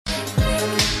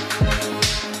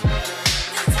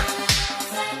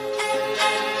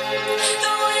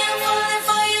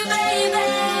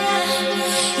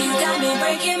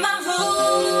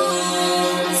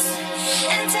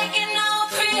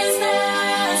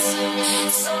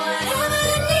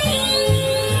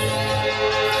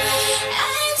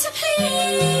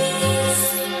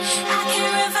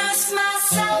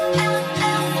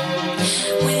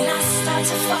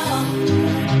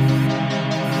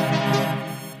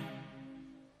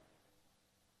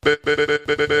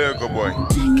Burgaboy.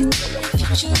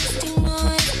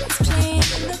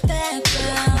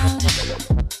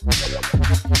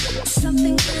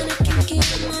 Something kinda kinky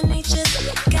in my nature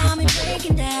got me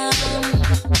breaking down.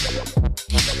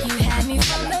 You had me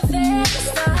from the very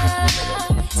start.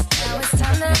 Now it's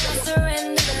time that I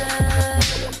surrender.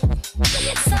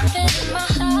 Something in my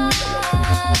heart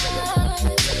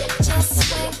just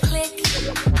went click.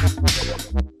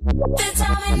 The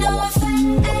domino effect.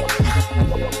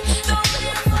 The way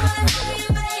I'm falling for you,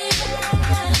 baby.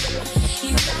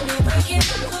 You got me breaking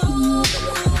my rules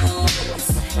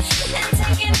and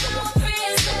taking no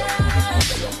prisoners.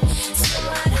 So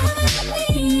whatever you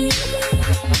need,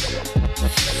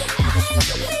 I am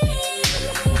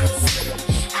pleased.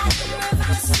 I can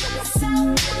reverse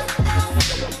myself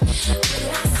when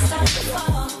I start to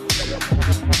fall.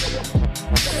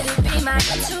 Could it be my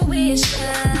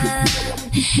intuition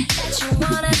that you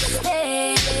wanna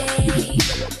stay?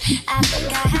 I think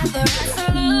I have the right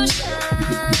solution.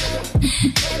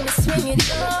 Let me swing your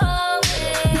door.